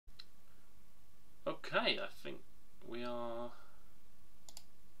Okay, I think we are.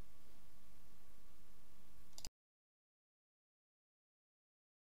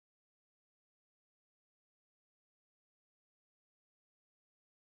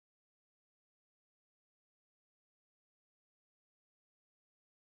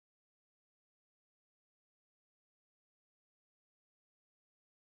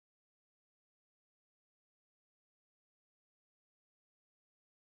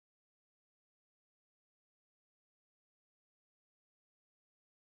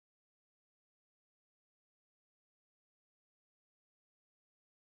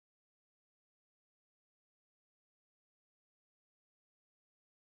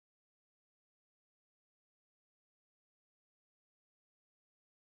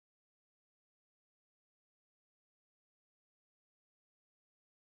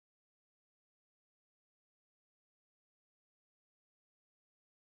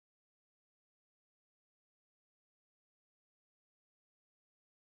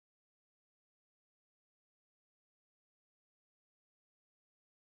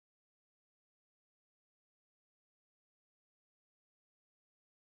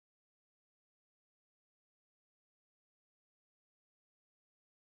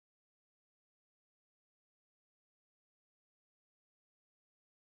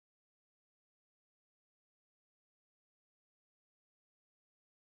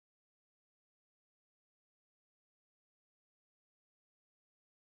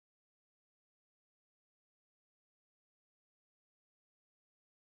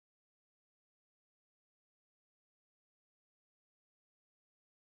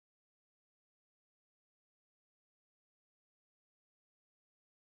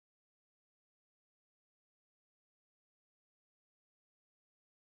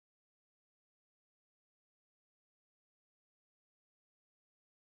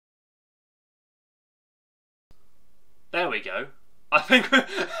 There we go. I think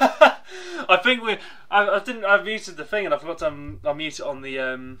I think we. I've muted the thing and I forgot to unmute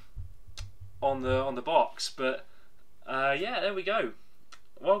it on the box. But yeah, there we go.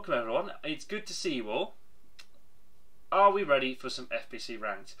 Welcome everyone. It's good to see you all. Are we ready for some FBC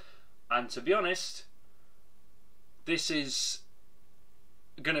ranked? And to be honest, this is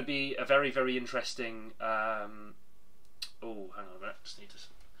going to be a very, very interesting. Oh, hang on a minute. Just need to.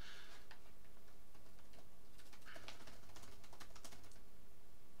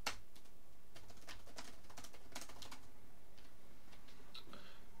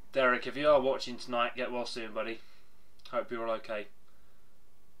 Derek, if you are watching tonight, get well soon, buddy. Hope you're all okay.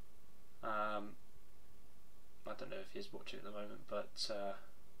 I don't know if he's watching at the moment, but oh,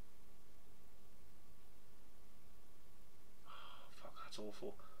 fuck, that's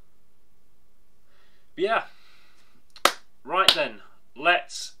awful. But yeah, right then,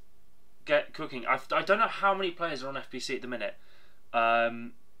 let's get cooking. I don't know how many players are on FBC at the minute. But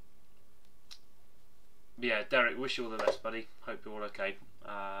yeah, Derek, wish you all the best, buddy. Hope you're all okay.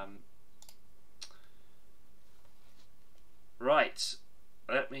 Right,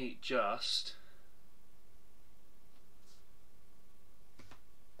 let me just.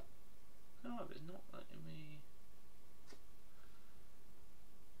 No, it's not letting me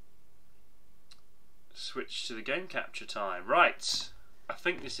switch to the game capture time. Right, I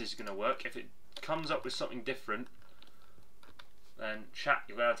think this is going to work. If it comes up with something different, then chat,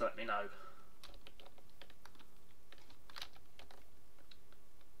 you're going to let me know.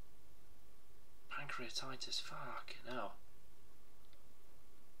 Pancreatitis, fuck, hell.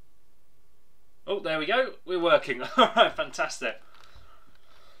 Oh, there we go. We're working. Alright, fantastic.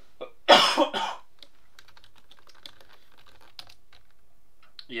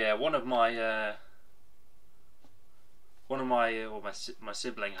 Yeah, my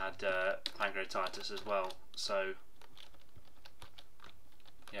sibling had pancreatitis as well, so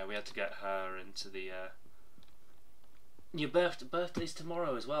yeah, we had to get her into the. Your birthday's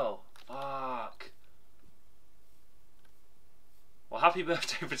tomorrow as well. Fuck. Well, happy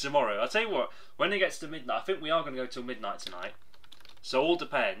birthday for tomorrow. I'll tell you what, when it gets to midnight, I think we are going to go till midnight tonight. So all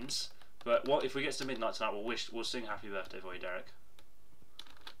depends. But what if we get to midnight tonight? We'll sing happy birthday for you, Derek.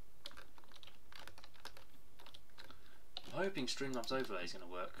 I'm hoping Streamlabs overlay is going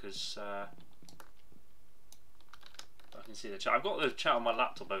to work because I can see the chat. I've got the chat on my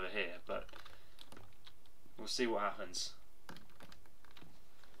laptop over here, but we'll see what happens.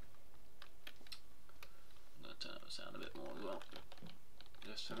 I'm going to turn up the sound a bit more as well.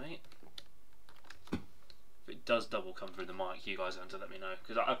 Just for me. If it does double come through the mic, you guys have to let me know,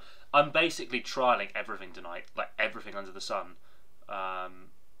 because I'm basically trialing everything tonight, like everything under the sun.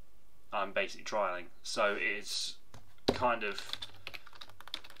 I'm basically trialing, so it's kind of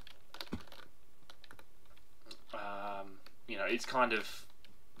you know, it's kind of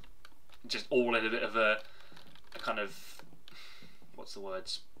just all in a bit of a kind of, what's the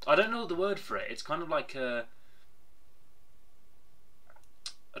words? I don't know the word for it. It's kind of like a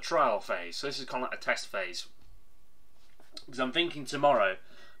trial phase. So this is kind of like a test phase. Because I'm thinking tomorrow,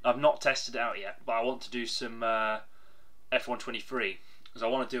 I've not tested it out yet, but I want to do some F123. Because I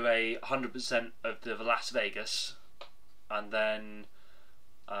want to do a 100% of the Las Vegas, and then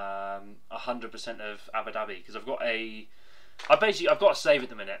 100% of Abu Dhabi. Because I've got I've got a save at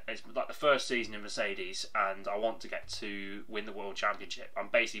the minute. It's like the first season in Mercedes, and I want to get to win the World Championship. I'm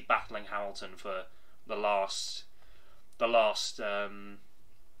basically battling Hamilton for the last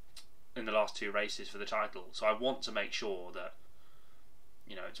in the last 2 races for the title. So I want to make sure that,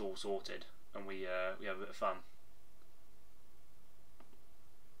 you know, it's all sorted and we have a bit of fun.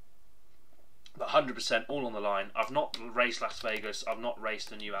 But 100% all on the line. I've not raced Las Vegas. I've not raced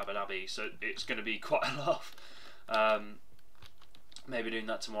the new Abu Dhabi, so it's going to be quite a laugh. Maybe doing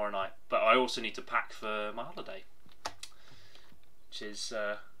that tomorrow night. But I also need to pack for my holiday, which is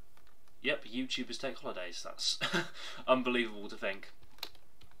yep, YouTubers take holidays. That's unbelievable to think.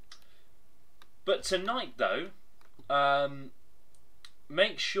 But tonight, though,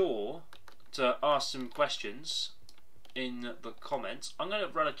 make sure to ask some questions in the comments. I'm going to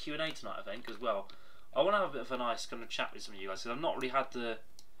run a Q&A tonight, I think, as well. I want to have a bit of a nice kind of chat with some of you guys, because I've not really had the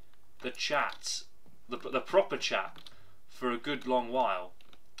chat, the proper chat, for a good long while.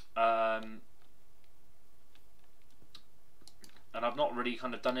 And I've not really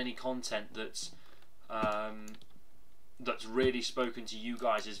kind of done any content that's really spoken to you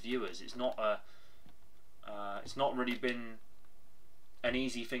guys as viewers. It's not really been an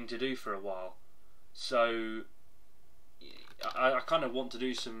easy thing to do for a while. So I kind of want to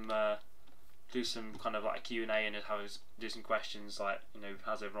do some kind of like a Q&A and do some questions, like, you know,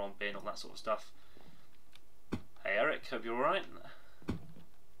 how's everyone been, all that sort of stuff. Hey Eric, hope you're alright.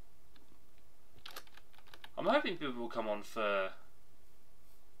 I'm hoping people will come on for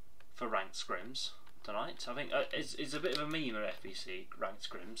ranked scrims tonight. I think it's a bit of a meme at FBC, ranked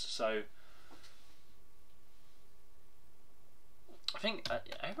scrims, so I think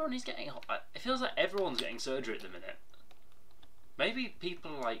everyone is getting, it feels like everyone's getting surgery at the minute. Maybe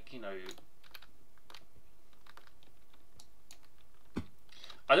people, like, you know,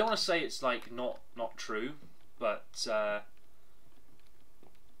 I don't want to say it's like not true, but I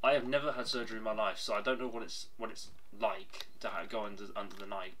have never had surgery in my life, so I don't know what it's like to go under the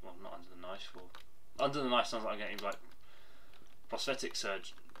knife. Well, not under the knife. Well, under the knife sounds like I'm getting like prosthetic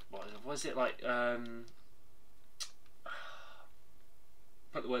surgery. What is it like?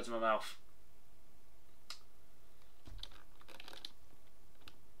 Put the words in my mouth.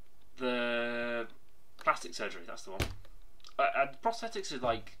 The plastic surgery. That's the one. Prosthetics is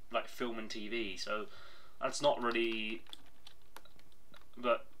like film and TV, so that's not really.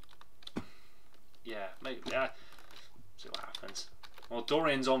 But yeah, maybe see what happens. Well,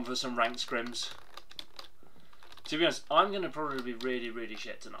 Dorian's on for some ranked scrims. To be honest, I'm going to probably be really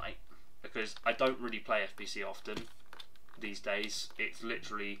shit tonight, because I don't really play FBC often these days. It's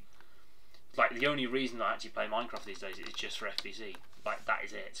literally like the only reason I actually play Minecraft these days is just for FBC. Like, that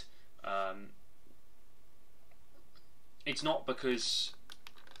is it. It's not because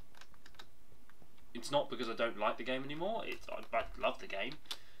I don't like the game anymore. I love the game.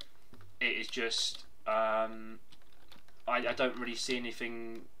 It is just I don't really see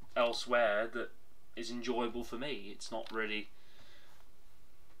anything elsewhere that is enjoyable for me. It's not really.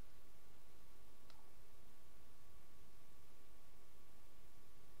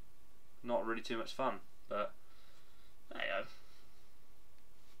 Not really too much fun, but there you go.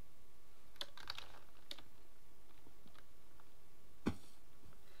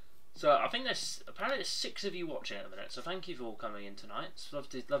 So I think apparently there's 6 of you watching at the minute. So thank you for all coming in tonight. It's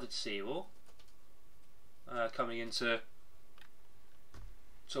lovely to see you all coming in to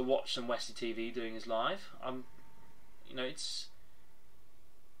watch some Westie TV doing his live. You know, it's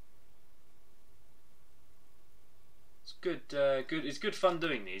good. It's good fun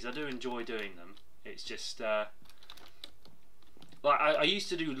doing these. I do enjoy doing them. It's just like I used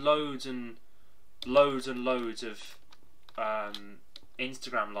to do loads and loads of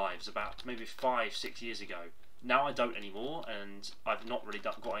Instagram lives about maybe 5-6 years ago. Now I don't anymore, and I've not really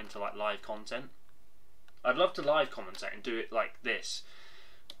got into like live content. I'd love to live commentate and do it like this,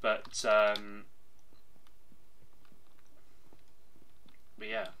 but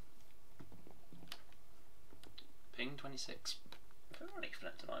yeah. Ping 26. I think we're on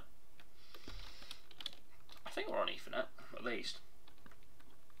Ethernet tonight. I think we're on Ethernet, at least.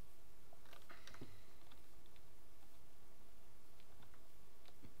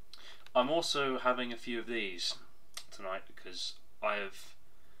 I'm also having a few of these. tonight because I have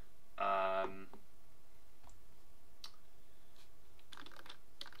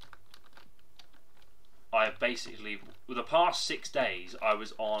basically, for the past 6 days I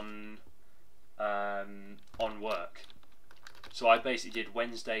was on work, so I basically did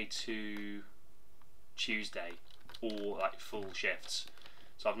Wednesday to Tuesday, all like full shifts.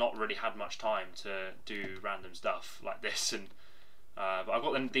 So I've not really had much time to do random stuff like this, and but I've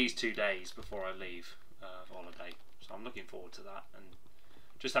got these 2 days before I leave for holiday, so I'm looking forward to that and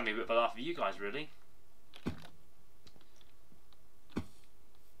just having a bit of a laugh with you guys, really.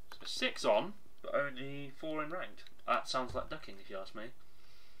 So 6 on, but only 4 in ranked. That sounds like ducking, if you ask me.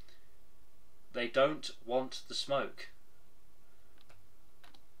 They don't want the smoke.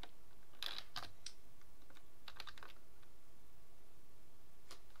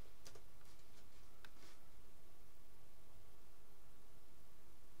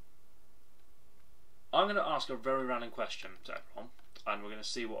 I'm going to ask a very random question to everyone, and we're going to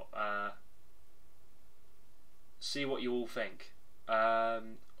see what you all think.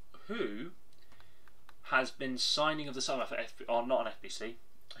 Who has been signing of the summer for not on FBC?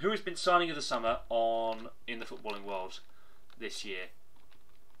 Who has been signing of the summer in the footballing world this year?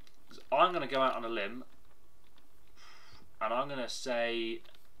 'Cause I'm going to go out on a limb, and I'm going to say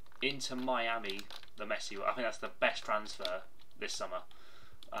Inter Miami, the Messi. I think that's the best transfer this summer.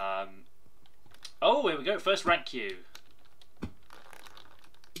 Oh, here we go. First rank queue.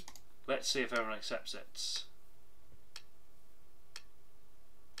 Let's see if everyone accepts it.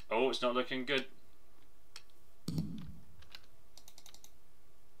 Oh, it's not looking good.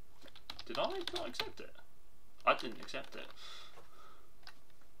 Did I not accept it? I didn't accept it.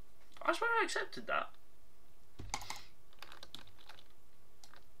 I swear I accepted that.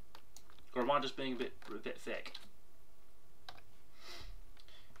 Or am I just being a bit thick?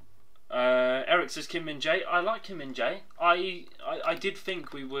 Eric says Kim Min Jae. I like Kim Min Jae. I did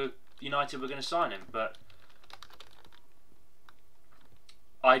think United were going to sign him, but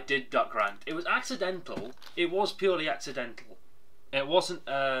I did duck ranked. It was accidental. It was purely accidental. It wasn't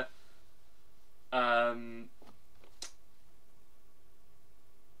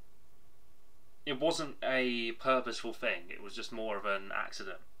it wasn't a purposeful thing. It was just more of an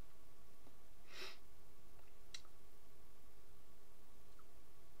accident.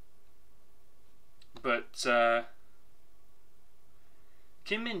 But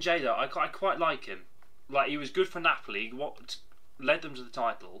Kim Min Jae, though, I quite like him. Like, he was good for Napoli. What led them to the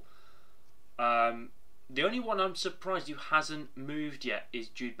title. The only one I'm surprised who hasn't moved yet is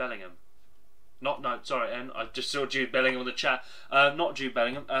Jude Bellingham. I just saw Jude Bellingham on the chat. Not Jude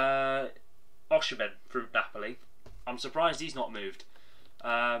Bellingham. Osimhen from Napoli. I'm surprised he's not moved.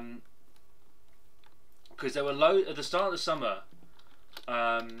 Because there were at the start of the summer.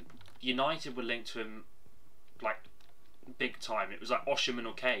 United were linked to him like big time. It was like Osimhen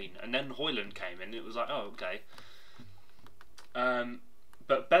or Kane, and then Højlund came in. And it was like, oh, okay.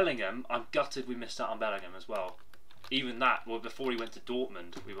 But Bellingham, I'm gutted we missed out on Bellingham as well. Even that, well, before he went to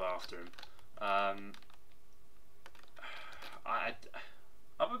Dortmund, we were after him. I'm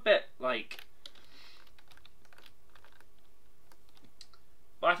a bit like,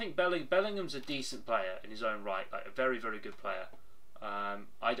 but I think Bellingham's a decent player in his own right, like a very, very good player. I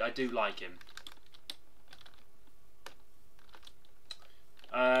do like him.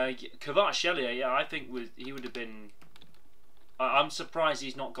 Kvaratskhelia, yeah, I think he would have been. I'm surprised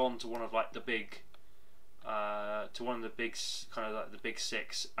he's not gone to one of like the big, to one of the big kind of like the big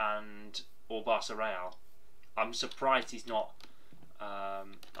six or Barca Real. I'm surprised he's not.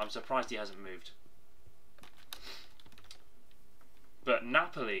 I'm surprised he hasn't moved. But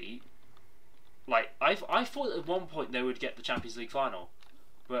Napoli, like I thought at one point they would get the Champions League final,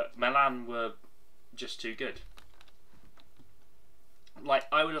 but Milan were just too good. Like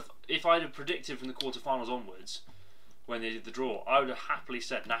I would have, if I'd have predicted from the quarterfinals onwards, when they did the draw, I would have happily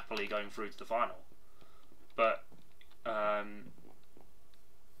said Napoli going through to the final. But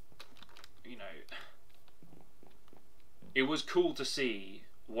you know, it was cool to see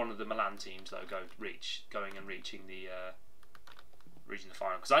one of the Milan teams though going and reaching the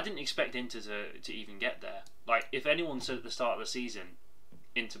final, because I didn't expect Inter to even get there. Like if anyone said at the start of the season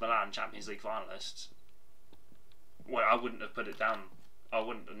Inter Milan Champions League finalists, well, I wouldn't have put it down. I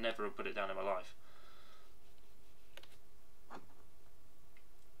wouldn't have never have put it down in my life.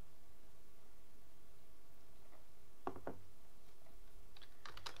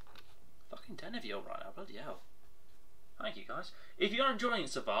 Fucking 10 of you all right now, bloody hell. Thank you guys. If you are enjoying it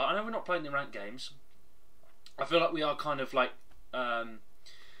so far, I know we're not playing the ranked games. I feel like we are kind of like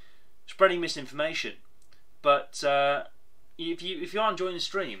spreading misinformation, but if you are enjoying the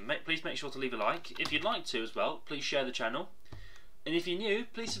stream, please make sure to leave a like. If you'd like to as well, please share the channel. And if you're new,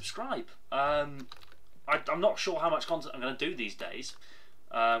 please subscribe. I'm not sure how much content I'm going to do these days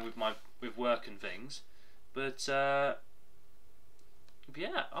with work and things, but yeah,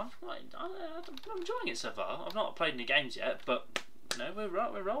 I'm enjoying it so far. I've not played any games yet, but you know,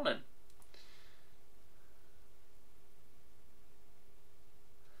 we're rolling.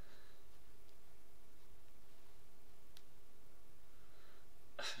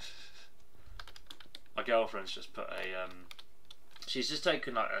 My girlfriend's just put a she's just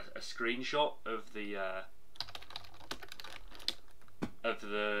taken like a screenshot of the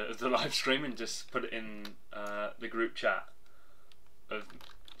live stream and just put it in the group chat of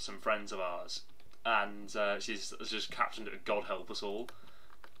some friends of ours, and she's just captioned it, "God help us all."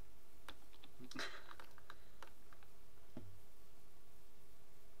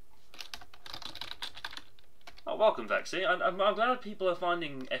 Oh, welcome, Vexy. I'm glad people are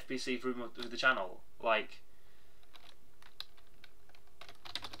finding FBC through the channel. Like,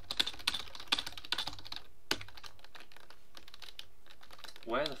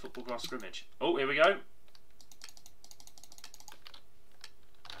 where the football grass scrimmage? Oh, here we go. I'm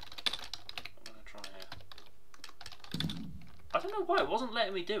gonna try here. I don't know why it wasn't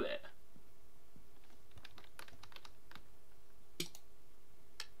letting me do it.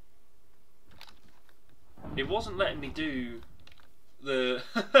 It wasn't letting me do the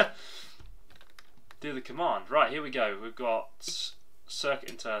do the command. Right, here we go. We've got Circuit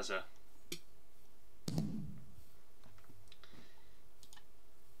and Terza.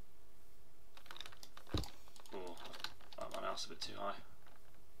 Oh, my mouse is a bit too high.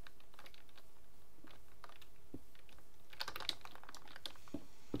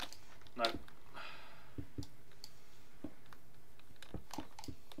 No.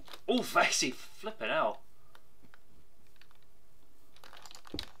 Oh, Facey, flipping out.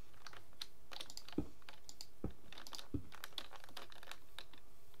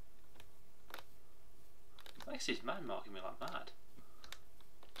 He's man marking me like mad.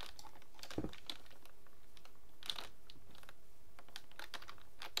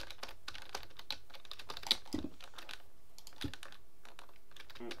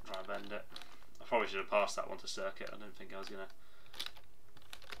 Ooh, try and bend it. I probably should have passed that one to Circuit. I don't think I was gonna.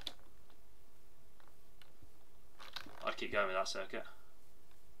 I'd keep going with that Circuit.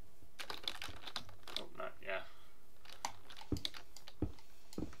 Oh no, yeah.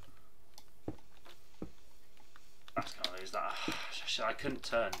 That's gonna lose that. I couldn't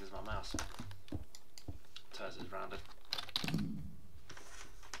turn because my mouse turns is rounded.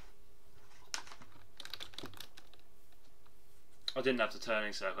 I didn't have the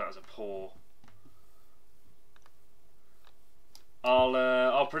turning circle. That was a poor.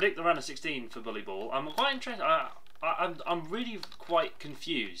 I'll predict the round of 16 for Bully Ball. I'm quite interested. I'm really quite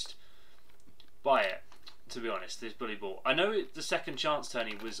confused by it, to be honest. This Bully Ball. I know the second chance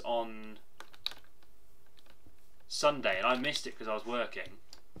turning was on Sunday, and I missed it because I was working.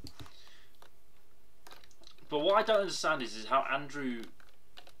 But what I don't understand is how Andrew.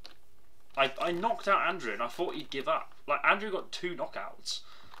 I knocked out Andrew, and I thought he'd give up. Like, Andrew got 2 knockouts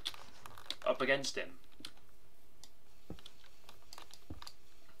up against him,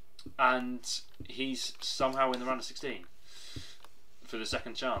 and he's somehow in the round of 16 for the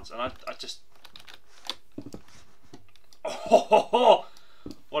second chance, and I just. Oh,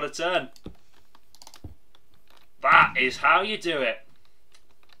 what a turn! That is how you do it.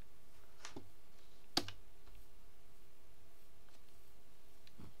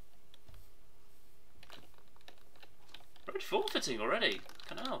 We're forfeiting already.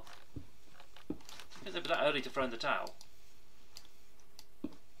 Canal. I think they'd be that early to throw in the towel.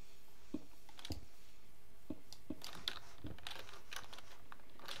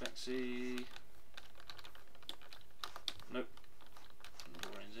 Let's see. Nope.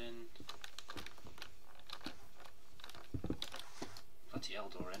 Doran's in. Bloody hell,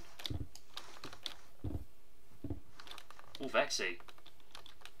 Doran. Oh, Vexy.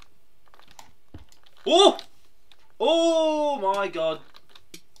 Oh! Oh my god.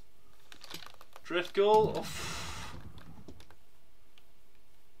 Drift goal. Oh.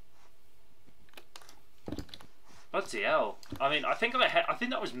 Bloody hell. I mean, I think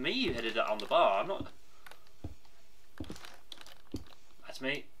that was me who headed it on the bar. I'm not. That's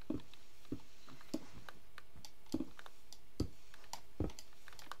me.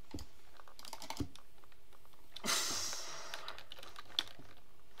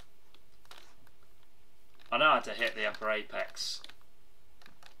 I know how to hit the upper apex.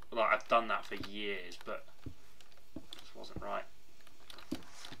 Like, I've done that for years, but it just wasn't right.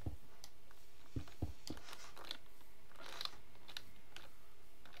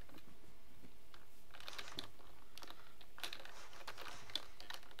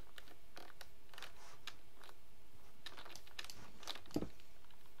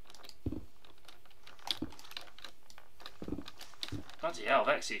 Bloody hell,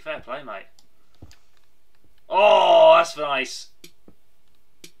 Vexy, fair play, mate. Oh, that's nice.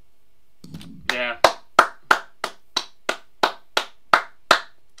 Yeah.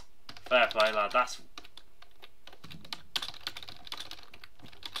 Fair play, lad. That's...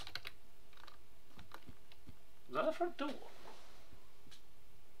 Is that the front door?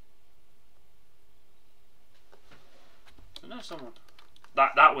 No, someone.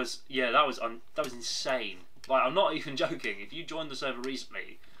 That was insane. Like, I'm not even joking. If you joined the server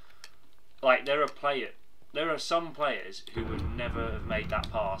recently, like there are some players who would never have made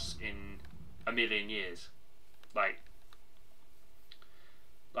that pass in a million years. Like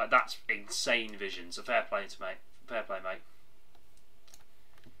that's insane vision. So fair play to mate. Fair play, mate.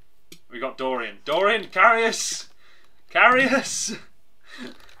 We got Dorian. Dorian, carry us! Carry us!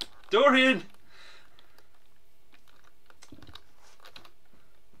 Dorian!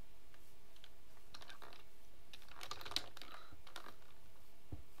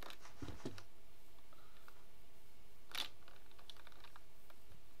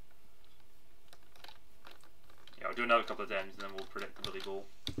 Yeah, I'll do another couple of dens and then we'll predict the bully ball.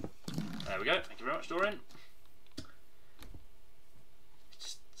 There we go. Thank you very much, Dorian.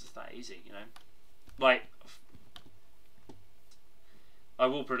 It's just that easy, you know. Like, I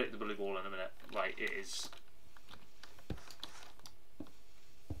will predict the bully ball in a minute. Like, it is.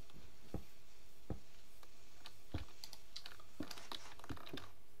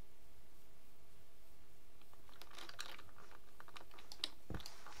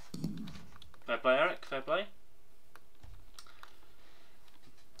 Fair play, Eric. Fair play.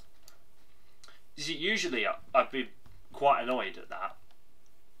 Usually, I'd be quite annoyed at that,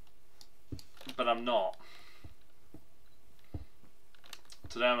 but I'm not.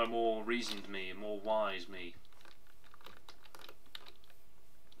 Today I'm a more reasoned me, a more wise me.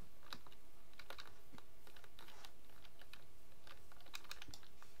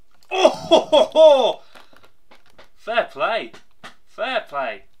 Oh! Ho, ho, ho! Fair play. Fair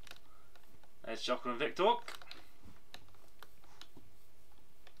play. There's Jocker and Victor.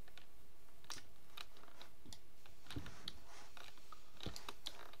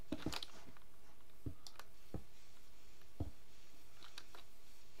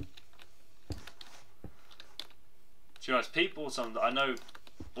 To be honest, people, some that I know,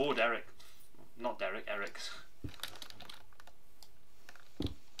 or Derek, not Derek, Eric.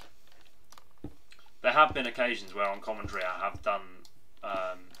 There have been occasions where on commentary I have done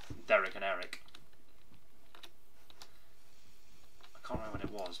Derek and Eric. I can't remember when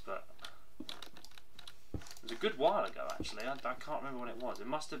it was, but it was a good while ago actually. I can't remember when it was. It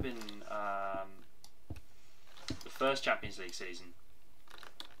must have been the first Champions League season.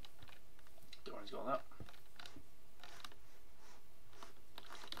 Doran's got that.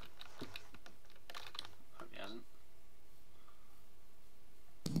 Hope he hasn't.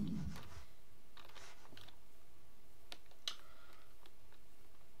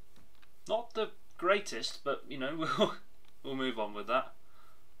 Not the greatest, but you know, we'll move on with that.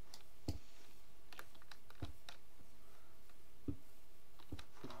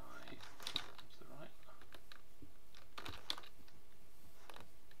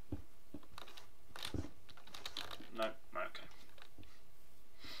 No, okay.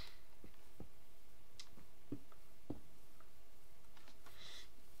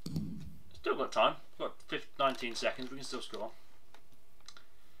 Still got time. Got 19 seconds. We can still score.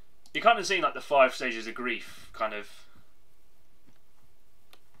 You're kind of seeing like the 5 stages of grief, kind of.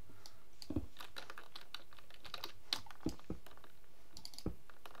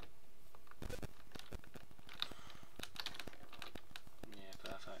 Yeah,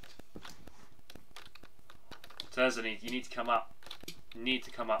 perfect. Terza, you need to come up. You need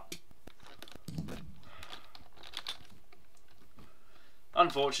to come up.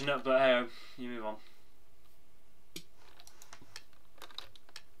 Unfortunate, but hey, you move on.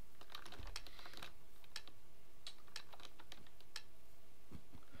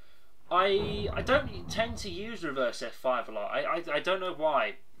 I don't tend to use reverse F5 a lot. I don't know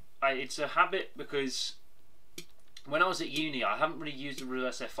why. It's a habit because when I was at uni, I haven't really used the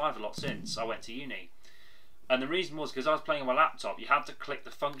reverse F5 a lot since I went to uni. And the reason was because I was playing on my laptop, you had to click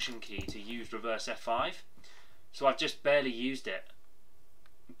the function key to use reverse F5. So I've just barely used it.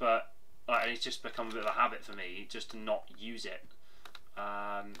 But it's just become a bit of a habit for me just to not use it.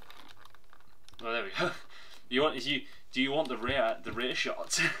 Well, there we go. Do you want the rear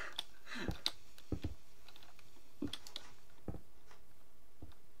shot?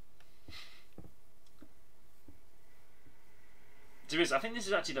 I think this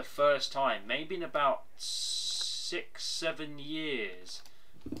is actually the first time, maybe in about 6-7 years,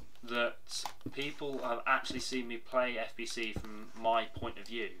 that people have actually seen me play FBC from my point of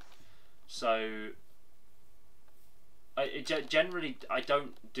view. So generally I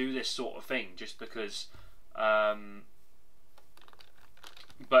don't do this sort of thing just because, but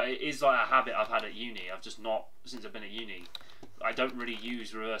it is like a habit I've had at uni. I've just not, since I've been at uni, I don't really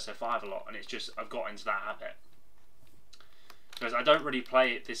use reverse F5 a lot, and it's just I've got into that habit because I don't really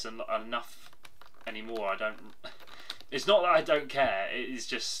play it this enough anymore. I don't. It's not that I don't care. It is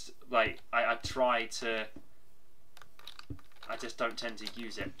just like I try to. I just don't tend to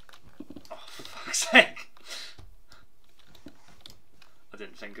use it. Oh, for fuck's sake! I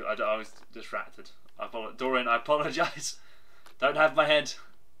didn't think. I was distracted. Dorian, I apologise. Don't have my head.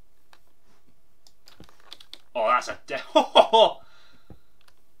 Oh, that's a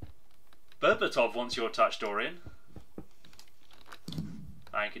Berbatov wants your touch, Dorian.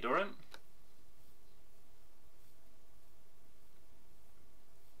 Thank you, Dorian.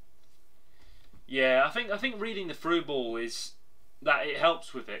 Yeah, I think reading the through ball is that it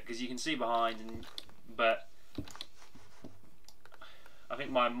helps with it because you can see behind, but I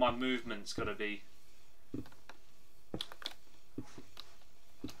think my movement's got to be.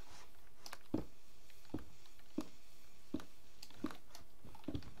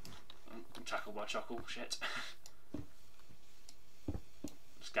 Tackle by chuckle, shit.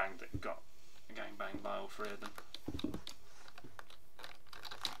 Just got a gang bang by all three of them.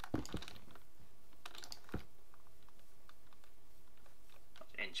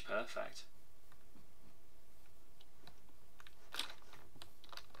 Inch perfect.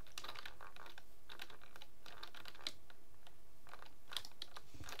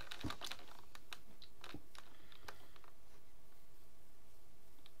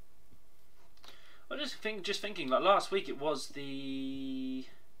 Just thinking, like last week it was this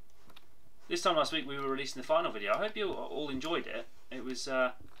time last week we were releasing the final video. I hope you all enjoyed it. It was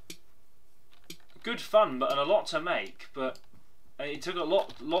good fun, but and a lot to make. But it took a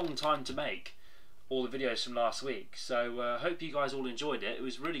long time to make all the videos from last week. So hope you guys all enjoyed it. It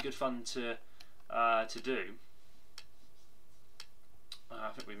was really good fun to do. I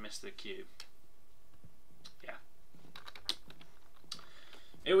think we missed the cue. Yeah.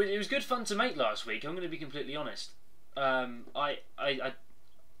 It was good fun to make last week. I'm going to be completely honest.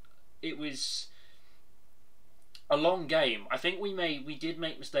 It was a long game. I think we did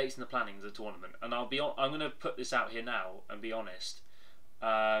make mistakes in the planning of the tournament, and I'm going to put this out here now and be honest.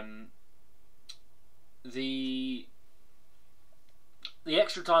 The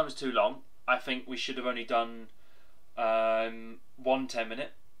extra time was too long. I think we should have only done one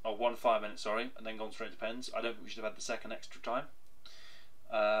 10-minute or one 5-minute, sorry, and then gone straight to pens. I don't think we should have had the second extra time.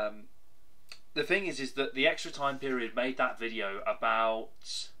 The thing is that the extra time period made that video about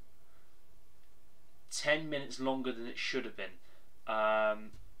 10 minutes longer than it should have been.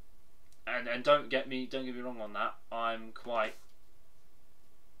 And don't get me wrong on that. I'm quite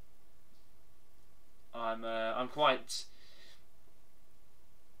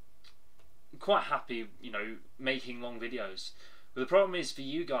happy, you know, making long videos. But the problem is for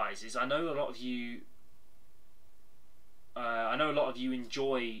you guys is I know a lot of you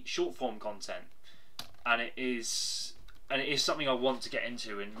enjoy short form content, and it is something I want to get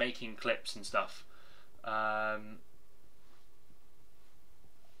into in making clips and stuff.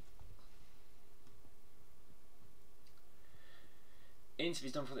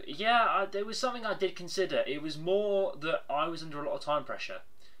 Interviews done for the there was something I did consider. It was more that I was under a lot of time pressure,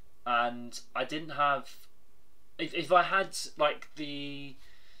 and I didn't have. If I had like the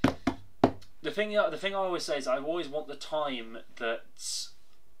thing I always say is I always want the time that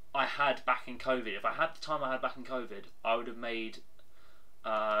I had back in COVID. If I had the time I had back in COVID, I would have made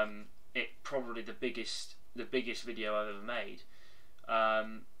it probably the biggest video I've ever made.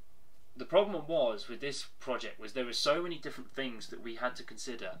 The problem was with this project was there were so many different things that we had to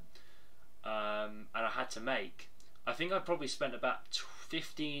consider, and I had to make. I think I probably spent about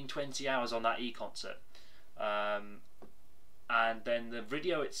 15-20 hours on that e-concert, and then the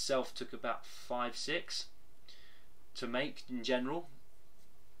video itself took about 5-6 to make in general.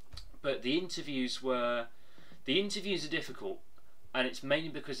 But the interviews are difficult, and it's mainly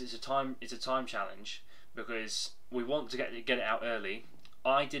because it's a time challenge, because we want to get it out early.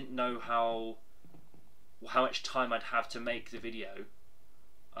 I didn't know how much time I'd have to make the video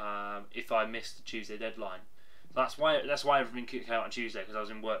if I missed the Tuesday deadline. That's why everything came out on Tuesday, because I was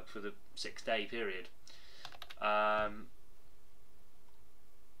in work for the 6-day period. But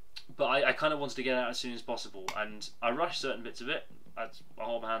I kind of wanted to get it out as soon as possible, and I rushed certain bits of it. I'll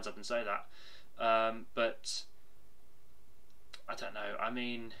hold my hands up and say that. But I don't know. I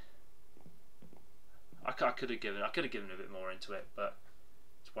mean, I could have given a bit more into it, but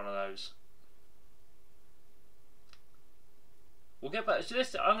It's one of those. We'll get back to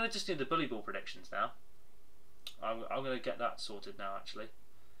this. I'm going to just do the bully ball predictions now. I'm going to get that sorted now, actually,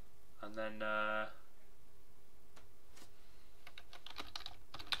 and then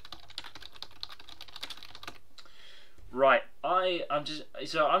right. I'm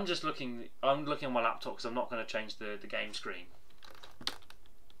just looking. I'm looking on my laptop because I'm not going to change the game screen.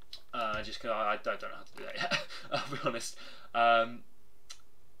 Just because I don't know how to do that yet. I'll be honest.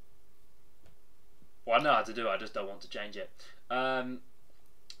 Well, I know how to do it. I just don't want to change it. Right,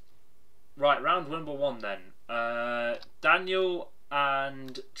 round number 1 then. Daniel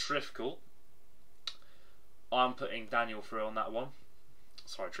and Trifkle. I'm putting Daniel through on that one.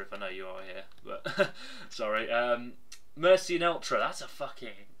 Sorry, Triff, I know you are here, but sorry. Mercy and Eltro. That's a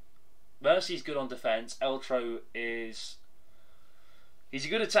fucking. Mercy's good on defence. Eltro is. He's a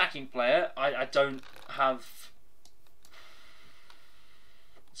good attacking player. I don't have.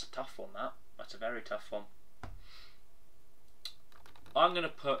 It's a tough one. That's a very tough one. I'm going to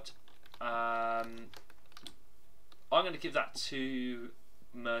put. I'm going to give that to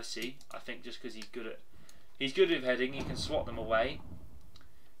Mercy. I think just because he's good with heading. He can swat them away.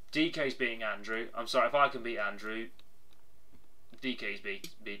 DK's beating Andrew. I'm sorry if I can beat Andrew. DK's beat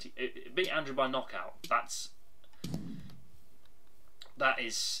Andrew by knockout. That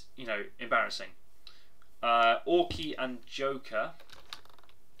is, you know, embarrassing. Orky and Joker.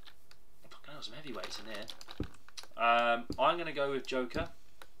 Fucking hell, some heavyweights in here. I'm going to go with Joker.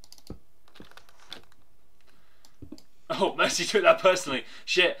 Oh, Mercy took that personally.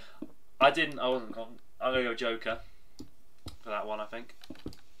 Shit. I wasn't confident. I'm going to go Joker for that one, I think.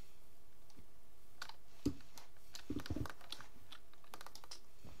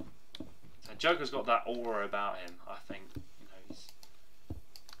 So Joker's got that aura about him, I think. You know, he's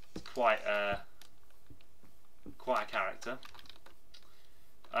quite a character.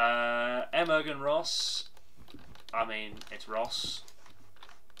 Emergen Ross. I mean, it's Ross.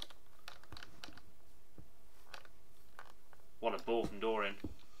 What a ball from Dorian.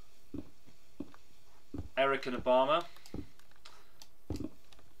 Eric and Obama.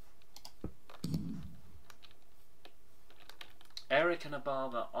 Eric and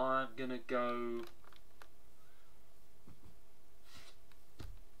Obama, I'm gonna go.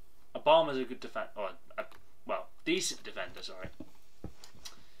 Obama's a good defender, well, decent defender, sorry.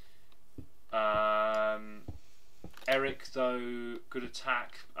 Eric, though, good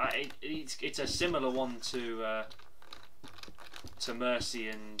attack. It's a similar one to Mercy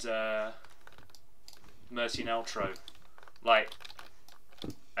and Eltro. Like,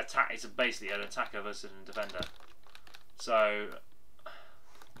 attack. It's basically an attacker versus a defender. So,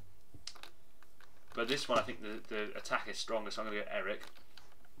 but this one I think the attack is stronger, so I'm going to go Eric.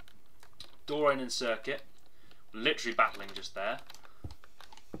 Dorian and Circuit, literally battling just there.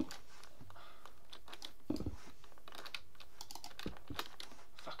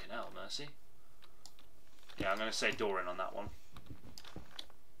 Fucking hell, Mercy. Yeah, I'm going to say Dorian on that one.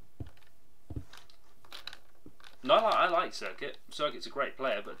 No, I like Circuit. Circuit's a great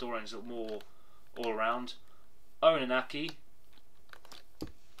player, but Dorian's more all around. Owen and Aki.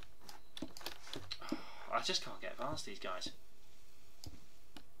 I just can't get past these guys.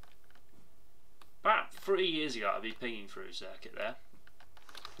 About 3 years ago, I'd be pinging through Circuit there.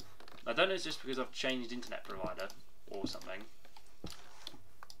 I don't know if it's just because I've changed internet provider or something.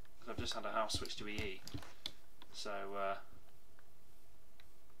 I've just had a house switch to EE. So,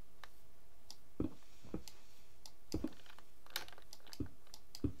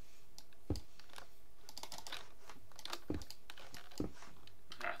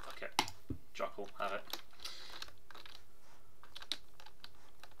 fuck it. Jockle, have it.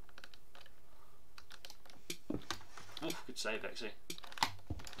 Oof, good save, actually.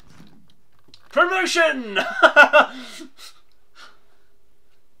 Promotion!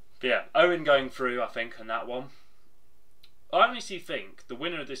 Yeah, Owen going through, I think, on that one. I honestly think the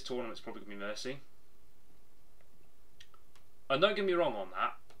winner of this tournament is probably going to be Mercy. And don't get me wrong on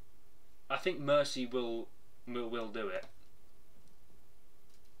that. I think Mercy will do it.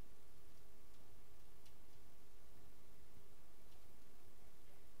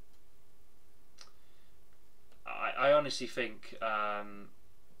 I honestly think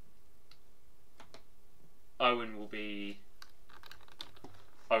Owen will be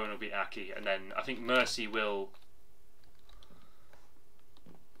Aki, and then I think Mercy will.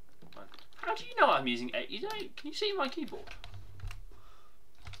 How do you know I'm using 8? You don't. Can you see my keyboard?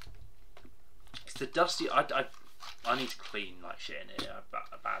 It's the dusty. I need to clean like shit in here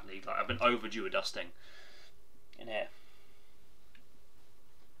badly. Like I've been overdue a dusting in here.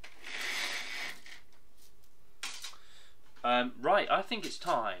 Right, I think it's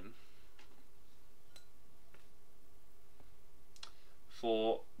time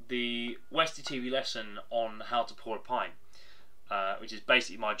for the Westie TV lesson on how to pour a pint, which is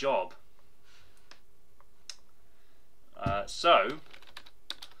basically my job. So,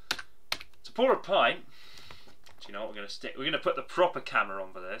 to pour a pint, do you know what we're going to stick? We're going to put the proper camera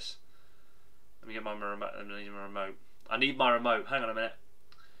on for this. Let me get my remote. I need my remote. Hang on a minute.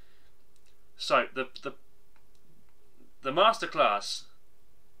 So the masterclass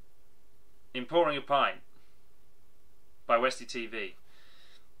in pouring a pint by Westie TV.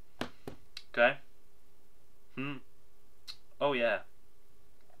 Okay. Oh yeah.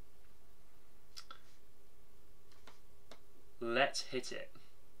 Let's hit it.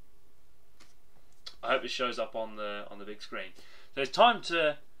 I hope it shows up on the big screen. So it's time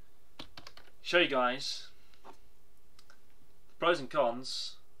to show you guys the pros and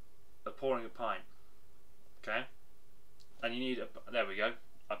cons of pouring a pint. Okay, and you need a. There we go.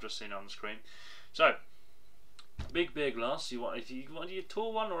 I've just seen it on the screen. So, big beer glass. If you want a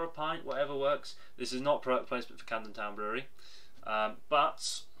tall one or a pint, whatever works. This is not product placement for Camden Town Brewery,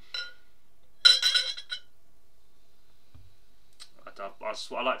 but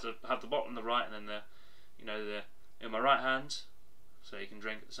I like to have the bottle on the right and then the in my right hand, so you can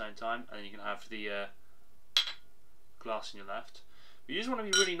drink at the same time, and then you can have the glass in your left. But you just want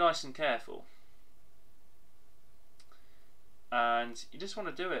to be really nice and careful, and you just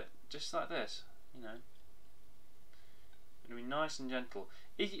want to do it just like this, you know. You're going to be nice and gentle.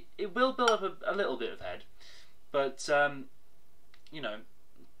 It will build up a little bit of head, but you know,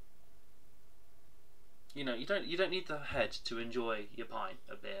 you don't need the head to enjoy your pint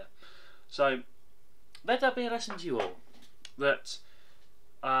of beer. So let that be a lesson to you all that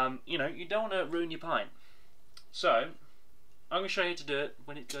you know, you don't want to ruin your pint. So I'm going to show you how to do it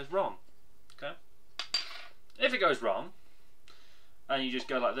when it goes wrong. Okay? If it goes wrong and you just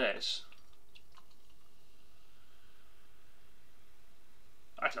go like this,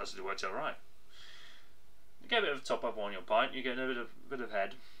 actually it works out right. You get a bit of top up on your pint, you get a bit of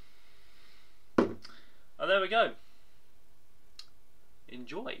head. And there we go.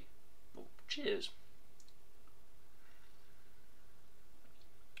 Enjoy. Well, cheers.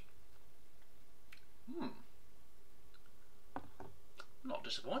 I'm not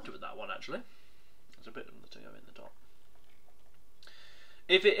disappointed with that one, actually. There's a bit of the to go in the top.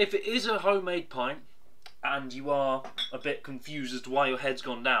 If it is a homemade pint and you are a bit confused as to why your head's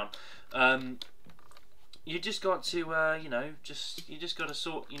gone down, you just got to you know, you just got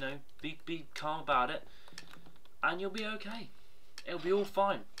to be calm about it, and you'll be okay. It'll be all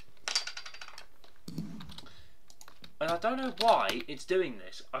fine. And I don't know why it's doing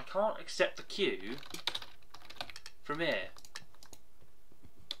this. I can't accept the cue from here.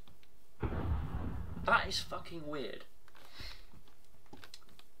 That is fucking weird.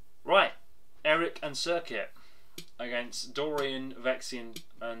 Right, Eric and Circuit against Dorian, Vexian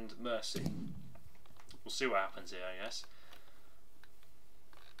and Mercy. We'll see what happens here, I guess.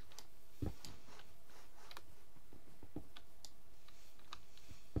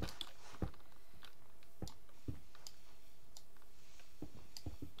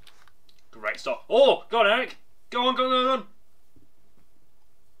 Great stop. Oh, go on, Eric. Go on, go on, go on.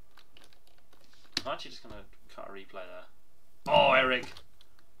 I'm actually just going to cut a replay there. Oh, Eric.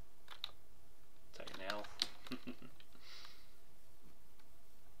 Take it now.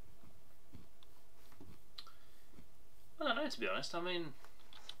 I don't know, to be honest. I mean,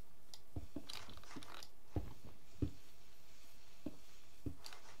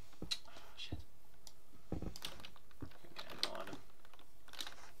 shit.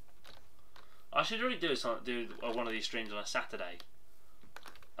 I should really do one of these streams on a Saturday,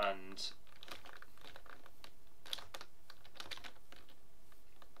 and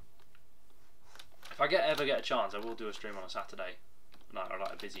if I ever get a chance, I will do a stream on a Saturday night, or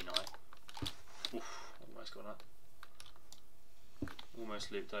like a busy night. Oof, almost got that.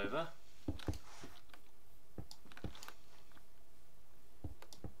 Almost looped over.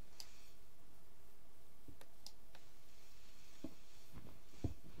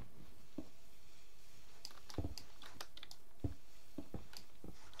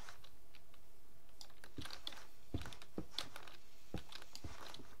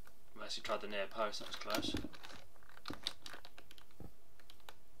 Unless you tried the near post, that was close.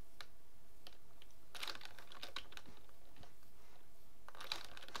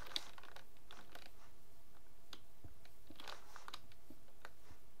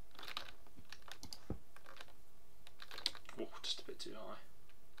 Oh, just a bit too high.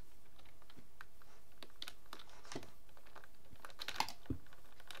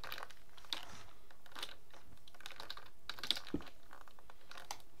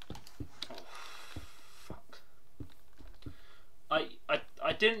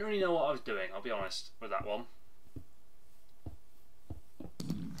 didn't really know what I was doing, I'll be honest with that one.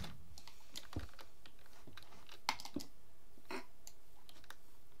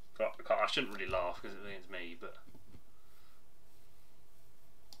 I shouldn't really laugh because it's me, but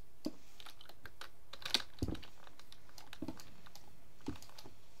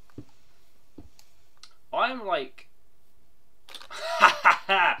I'm like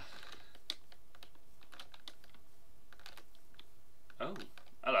oh,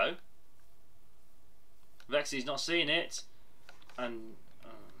 hello. Vexy's not seen it, and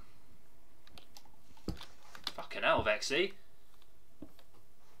fucking hell, Vexy.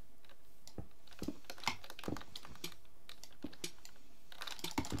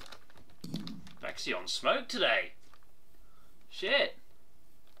 Vexy on smoke today. Shit.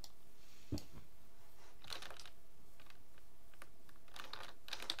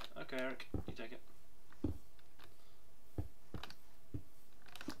 Okay, Eric, you take it.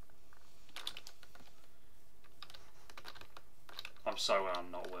 I'm so glad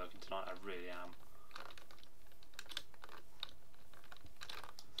I'm not working tonight, I really am.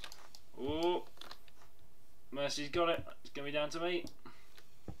 Oh, Mercy's got it. It's going to be down to me.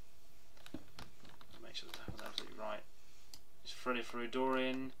 Make sure the tackle's absolutely right. It's Freddie through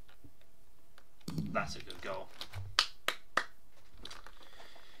Dorian. That's a good goal.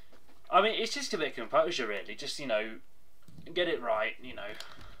 I mean, it's just a bit of composure, really. Just, you know, get it right, you know.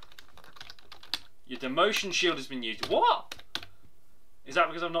 Your demotion shield has been used. What? Is that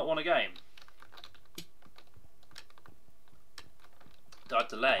because I've not won a game? Did I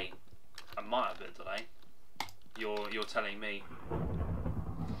delay? I might have a bit of delay. You're telling me.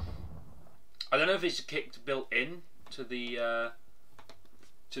 I don't know if it's kicked built in to the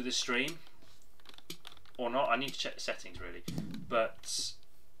stream or not. I need to check the settings really, but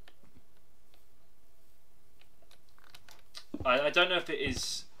I don't know if it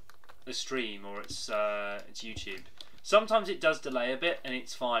is the stream or it's YouTube. Sometimes it does delay a bit and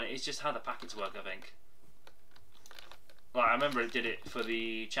it's fine. It's just how the packets work, I think. Like I remember it did it for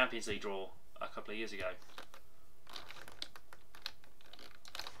the Champions League draw a couple of years ago.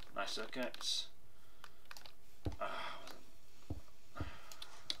 Nice circuits.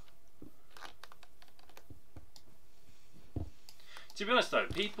 To be honest though,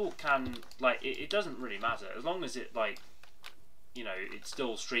 people can, like, it doesn't really matter as long as it, like, you know, it's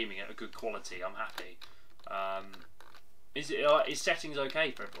still streaming at a good quality. I'm happy. Is settings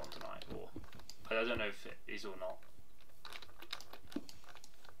okay for everyone tonight, or I don't know if it is or not.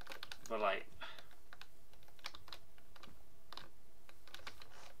 But like,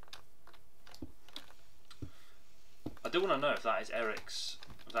 I do want to know if that is Eric's,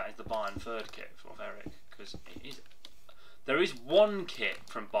 if that is the Bayern third kit of Eric, because it is. There is one kit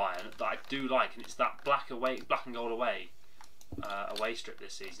from Bayern that I do like, and it's that black and gold away strip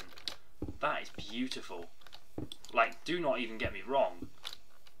this season. That is beautiful. Like, do not even get me wrong.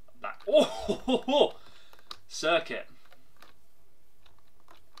 That circuit.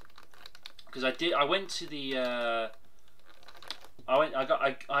 Because I went to the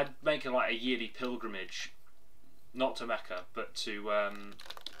I'd make like a yearly pilgrimage, not to Mecca, but to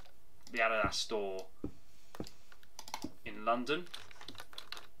the Adidas store in London,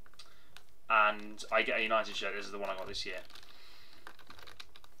 and I get a United shirt. This is the one I got this year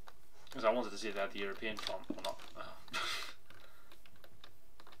because I wanted to see if they had the European font or not.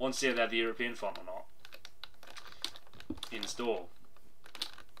 Want to see if they had the European font or not in store.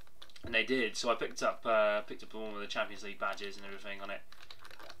 And they did, so I picked up one with the Champions League badges and everything on it.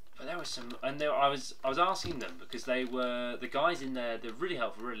 But there was some, and I was asking them because they were the guys in there. They're really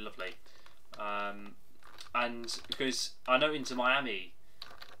helpful, really lovely, and because I know Inter Miami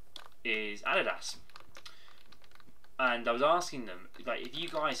is Adidas, and I was asking them like if you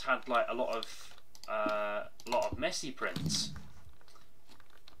guys had like a lot of Messi prints.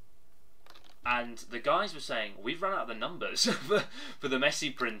 And the guys were saying we've run out of the numbers for the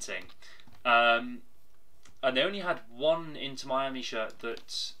Messi printing, and they only had one Inter Miami shirt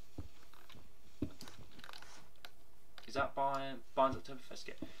that is that Bayern's Oktoberfest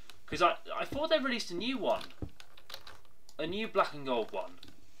kit. Because I thought they released a new one, a new black and gold one.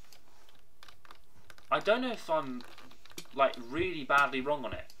 I don't know if I'm like really badly wrong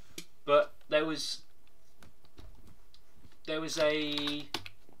on it, but there was a.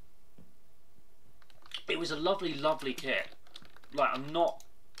 It was a lovely, lovely kit. Like, I'm trying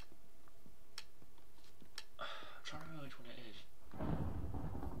to remember which one it is.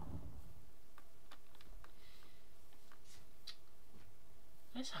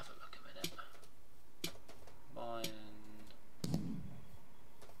 Let's have a look a minute. Bayern.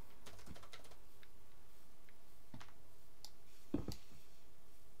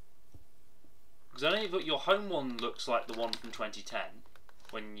 Because I know your home one looks like the one from 2010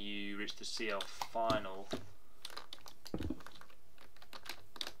 when you reached the CL final.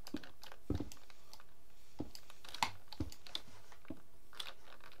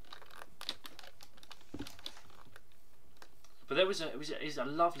 But it was a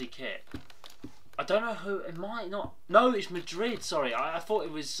lovely kit. I don't know who it might not. No, it's Madrid. Sorry, I thought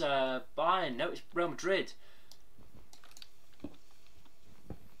it was Bayern. No, it's Real Madrid.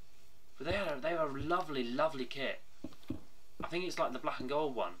 But they were a lovely kit. I think it's like the black and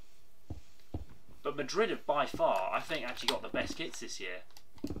gold one. But Madrid have by far, I think, actually got the best kits this year.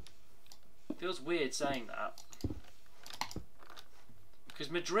 Feels weird saying that. Because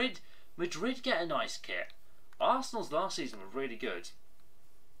Madrid get a nice kit. Arsenal's last season were really good.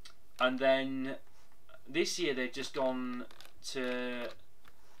 And then this year they've just gone to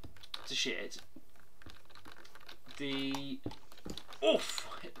shit. Oof!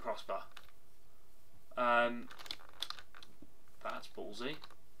 Hit the crossbar. That's ballsy.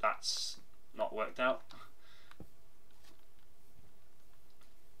 That's not worked out.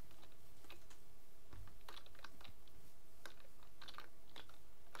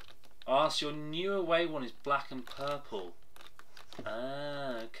 Ah, so your new away one is black and purple.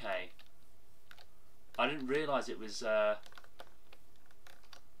 Ah, okay. I didn't realise it was.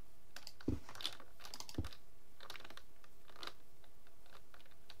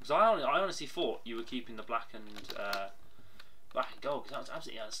 Because I honestly thought you were keeping the black and gold, because that was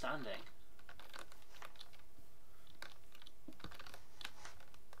absolutely outstanding.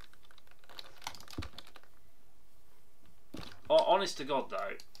 Honest to God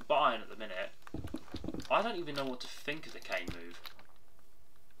though, Bayern at the minute, I don't even know what to think of the Kane move.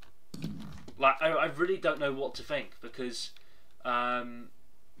 Like, I really don't know what to think, because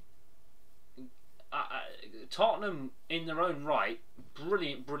Tottenham, in their own right,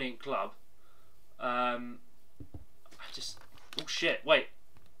 brilliant club. I just... Oh shit, wait.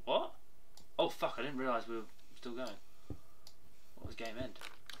 What? Oh fuck, I didn't realise we were still going. What was game end?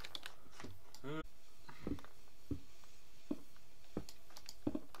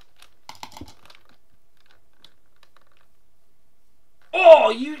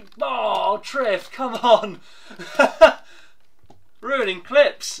 Oh, Triff, come on! Ruining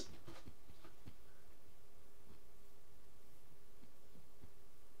clips!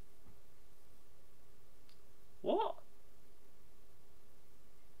 What?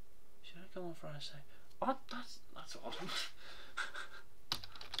 Should I come on Friday and say, oh, that's odd.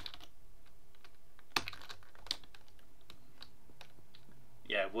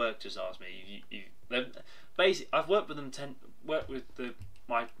 Yeah, work just asked me. Basically, I've worked with them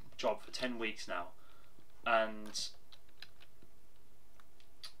my job for 10 weeks now, and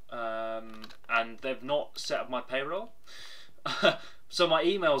they've not set up my payroll, so my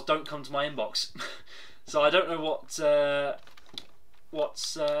emails don't come to my inbox. So I don't know what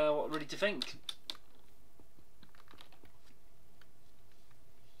really to think.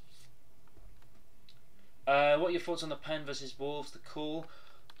 What are your thoughts on the Pen versus Wolves? The call.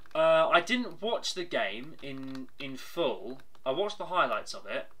 I didn't watch the game in full. I watched the highlights of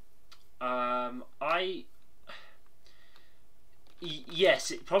it. Yes,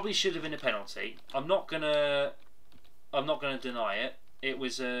 it probably should have been a penalty. I'm not gonna deny it. It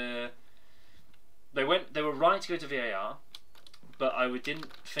was they were right to go to VAR, but I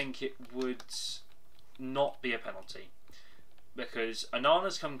didn't think it would not be a penalty, because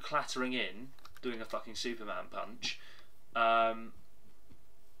Onana's come clattering in doing a fucking Superman punch.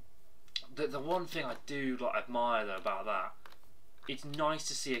 The one thing I do admire though about that, it's nice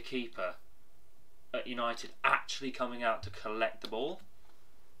to see a keeper at United actually coming out to collect the ball.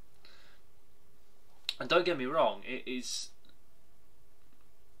 And don't get me wrong, it is...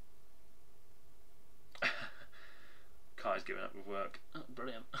 Kai's giving up with work. Oh,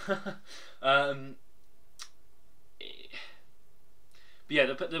 brilliant. But yeah,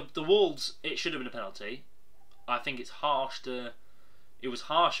 the Wolves, it should have been a penalty. I think it's harsh it was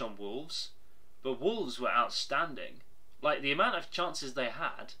harsh on Wolves, but Wolves were outstanding. Like, the amount of chances they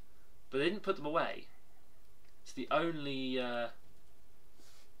had, but they didn't put them away. It's the only... The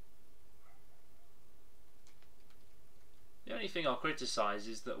only thing I'll criticise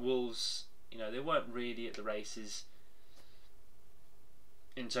is that Wolves, they weren't really at the races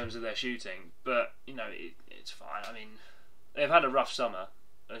in terms of their shooting, but it's fine. I mean, they've had a rough summer,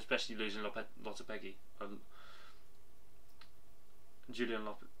 especially losing Lopetegui. Julian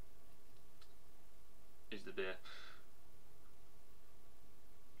Lopez is the beer.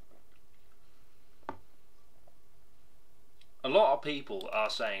 A lot of people are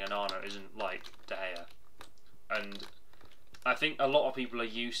saying Onana isn't like De Gea, and I think a lot of people are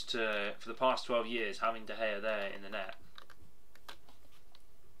used to, for the past 12 years, having De Gea there in the net.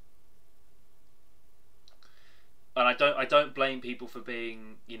 And I don't blame people for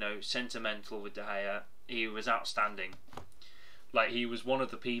being, you know, sentimental with De Gea. He was outstanding. Like, he was one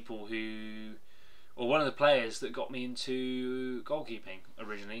of the people who, or one of the players that got me into goalkeeping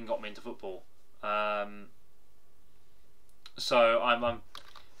originally and got me into football. So I'm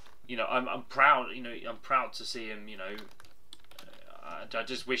you know, I'm proud. You know, I'm proud to see him. You know, I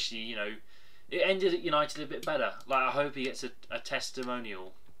just wish he, you know, it ended at United a bit better. Like, I hope he gets a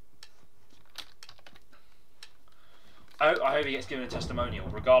testimonial. I hope he gets given a testimonial,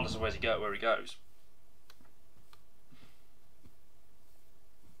 regardless of where he goes.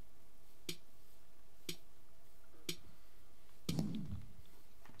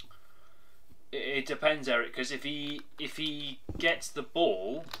 It depends, Eric, because if he gets the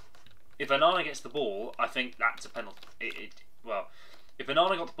ball, if Onana gets the ball, I think that's a penalty. Well, if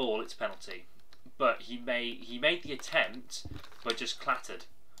Onana got the ball, it's a penalty. But he made the attempt, but just clattered.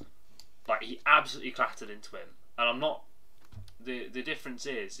 Like, he absolutely clattered into him. And I'm not. The difference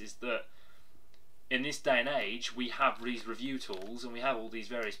is that in this day and age, we have these review tools and we have all these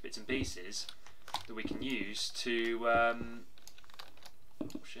various bits and pieces that we can use to. Oh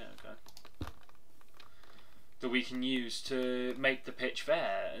shit! Okay. That we can use to make the pitch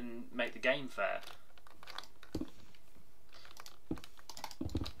fair and make the game fair.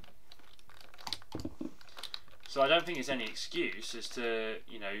 So I don't think it's any excuse as to,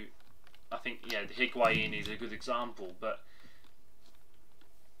 you know, I think, yeah, the Higuain is a good example, but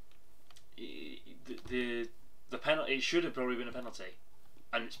the penalty, it should have probably been a penalty,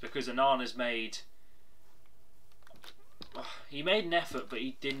 and it's because Onana's made. He made an effort, but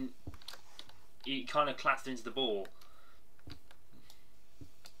he didn't. He kind of clattered into the ball.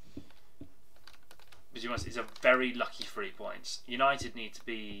 Because it's a very lucky 3 points. United need to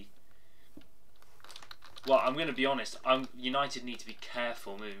be. Well, I'm going to be honest. United need to be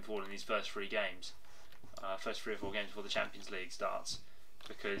careful moving forward in these first 3 games, first 3 or 4 games before the Champions League starts,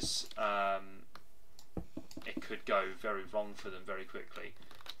 because it could go very wrong for them very quickly.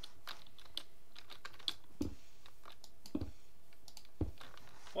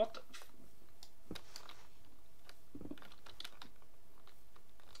 What?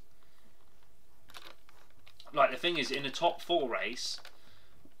 Like, the thing is, in the top 4 race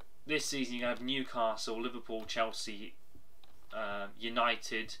this season, you have Newcastle, Liverpool, Chelsea,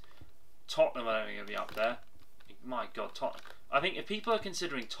 United, Tottenham. I don't think will be up there. My God, Tottenham. I think if people are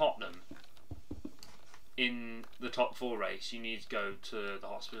considering Tottenham in the top 4 race, you need to go to the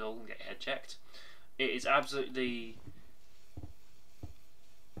hospital and get your head checked. It is absolutely.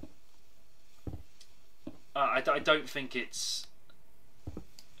 I don't think it's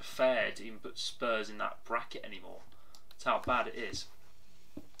fair to even put Spurs in that bracket anymore. That's how bad it is.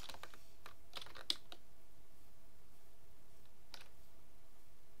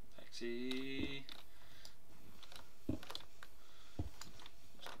 Lexi.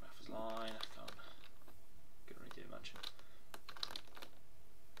 Just come off his line. I can't really do much.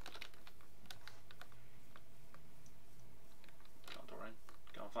 Can't door in.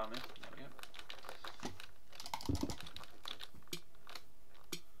 Go and find me. There we go.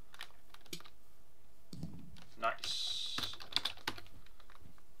 Nice.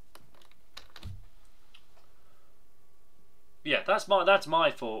 Yeah, that's my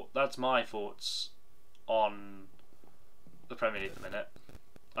fault. That's my thoughts on the Premier League at the minute.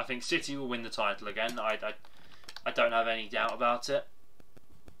 I think City will win the title again. I don't have any doubt about it.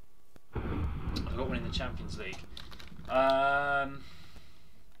 I've got winning the Champions League.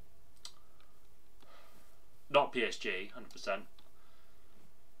 Not PSG, 100%.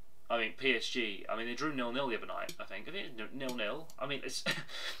 I mean, PSG, I mean, they drew 0-0 the other night, I think. I think it's 0-0. I mean, it's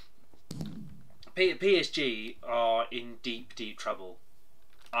PSG are in deep, deep trouble.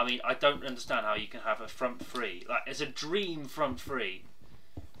 I mean, I don't understand how you can have a front 3. Like, it's a dream front 3.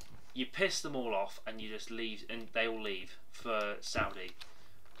 You piss them all off and you just leave, and they all leave for Saudi.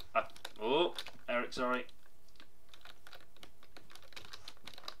 Oh, Eric, sorry.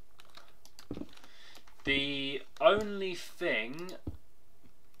 The only thing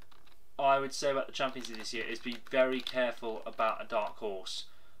I would say about the Champions League this year is be very careful about a dark horse,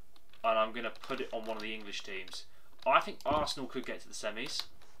 and I'm going to put it on one of the English teams. I think Arsenal could get to the semis.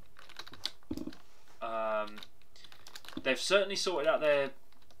 They've certainly sorted out their.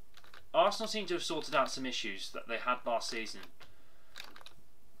 Arsenal seem to have sorted out some issues that they had last season,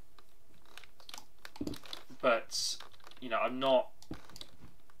 but you know, I'm not.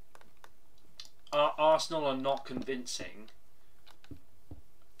 Arsenal are not convincing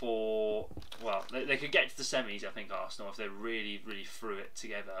for well, they could get to the semis, I think, Arsenal, if they really, really threw it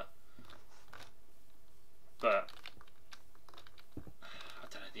together. But I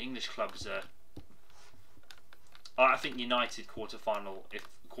don't know. The English clubs are. I think United quarter-final. If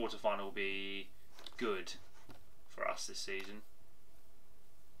quarter-final will be good for us this season,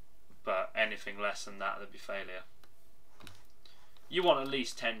 but anything less than that, would be failure. You want at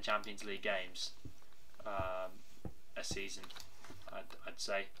least 10 Champions League games a season. I'd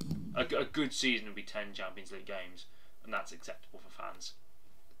say a good season would be 10 Champions League games, and that's acceptable for fans.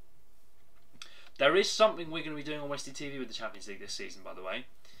 There is something we're going to be doing on Westie TV with the Champions League this season, by the way.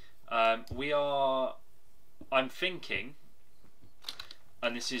 I'm thinking,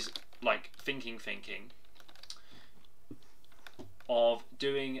 and this is like thinking, of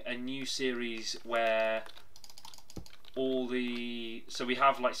doing a new series where so we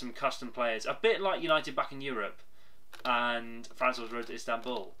have like some custom players, a bit like United back in Europe and France's Road to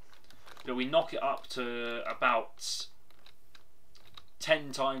Istanbul, but we knock it up to about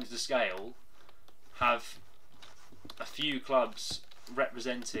 10 times the scale, have a few clubs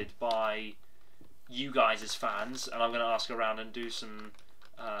represented by you guys as fans, and I'm going to ask around and do some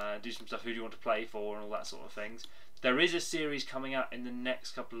stuff. Who do you want to play for and all that sort of things. There is a series coming out in the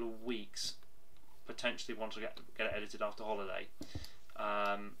next couple of weeks, potentially once I get it edited after holiday,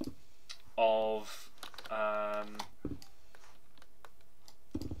 of a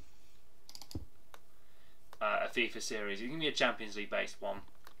FIFA series. It can be a Champions League based one.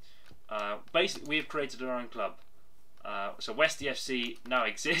 Basically, we've created our own club. So Westie FC now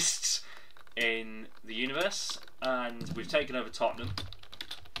exists in the universe, and we've taken over Tottenham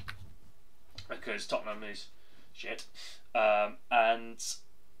because Tottenham is shit. And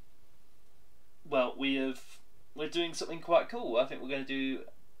well, we're doing something quite cool. I think we're going to do.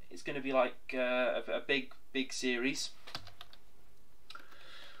 It's going to be like a big series,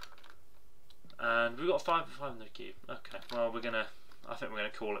 and we've got five in the queue. Okay, well I think we're gonna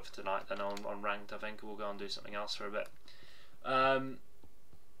call it for tonight. Then on ranked, I think we'll go and do something else for a bit.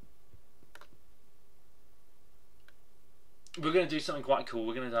 We're gonna do something quite cool.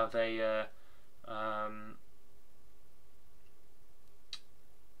 We're gonna have we're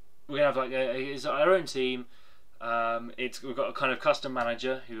gonna have like it's our own team. We've got a kind of custom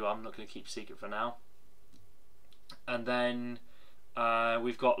manager who I'm not going to keep secret for now, and then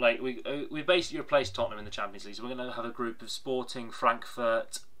we've got like we basically replaced Tottenham in the Champions League. So we're going to have a group of Sporting,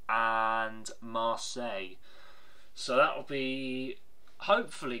 Frankfurt, and Marseille. So that will be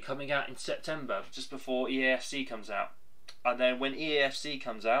hopefully coming out in September, just before EAFC comes out. And then when EAFC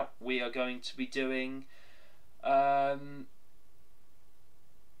comes out, we are going to be doing we're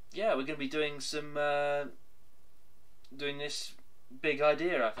going to be doing some. Doing this big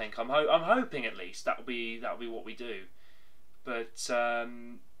idea, I think. I'm hoping at least that'll be what we do, but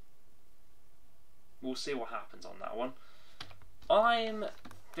we'll see what happens on that one. I'm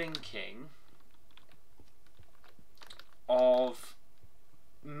thinking of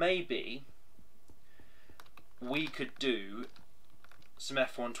maybe we could do some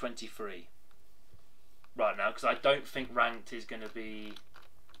F1 23 right now, because I don't think ranked is going to be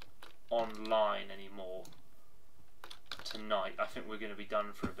online anymore tonight. I think we're going to be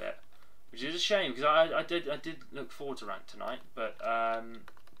done for a bit, which is a shame, because I did look forward to rank tonight. But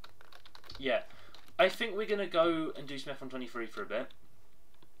yeah, I think we're going to go and do some F1 23 for a bit,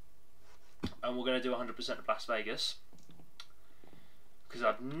 and we're going to do 100% of Las Vegas, because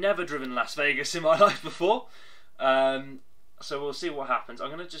I've never driven Las Vegas in my life before. So we'll see what happens.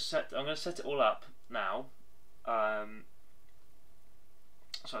 I'm going to set it all up now.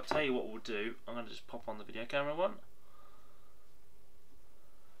 So I'll tell you what we'll do. I'm going to just pop on the video camera one.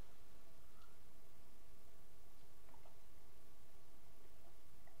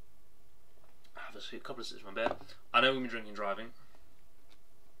 Have a couple of sips of my beer. I know we'll be drinking and driving.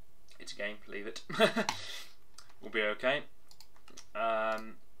 It's a game, leave it. We'll be okay. I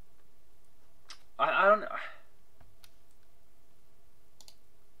don't know.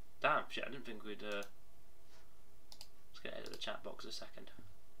 Damn, shit, I didn't think we'd... Let's get out of the chat box a second.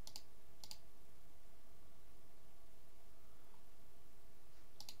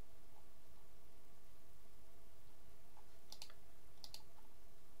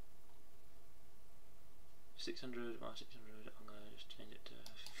 $600, $600, I'm going to just change it to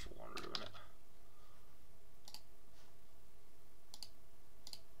 400 on it.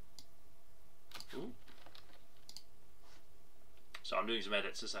 Ooh. So I'm doing some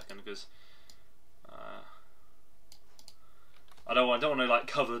edits a second, because I don't want to like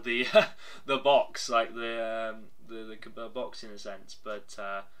cover the the box, like the box in a sense, but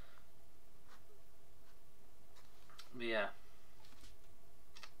yeah,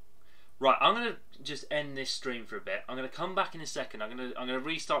 Right, I'm gonna just end this stream for a bit. I'm gonna come back in a second. I'm gonna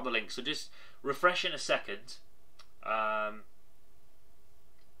restart the link. So just refresh in a second, and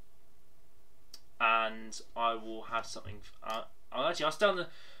I will have something. I'll stay on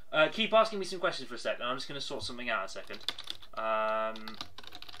the. Keep asking me some questions for a second. I'm just gonna sort something out in a second.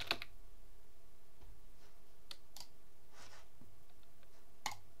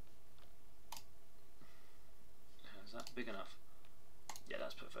 Is that big enough? Yeah,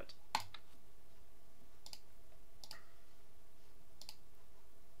 that's perfect.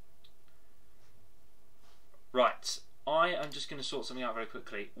 Right, I am just going to sort something out very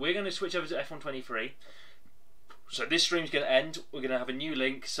quickly. We're going to switch over to F123. So this stream's going to end. We're going to have a new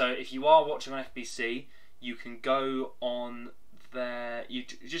link. So if you are watching on FBC, you can go on there. You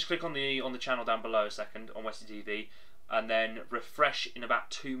just click on the channel down below a second on Westie TV, and then refresh in about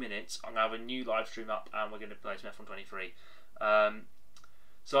 2 minutes. I'm going to have a new live stream up, and we're going to play some F123.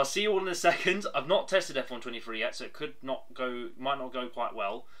 So I'll see you all in a second. I've not tested F123 yet, so it might not go quite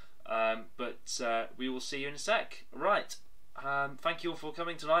well. But we will see you in a sec. Right. Thank you all for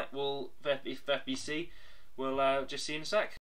coming tonight. If FBC, we'll just see you in a sec.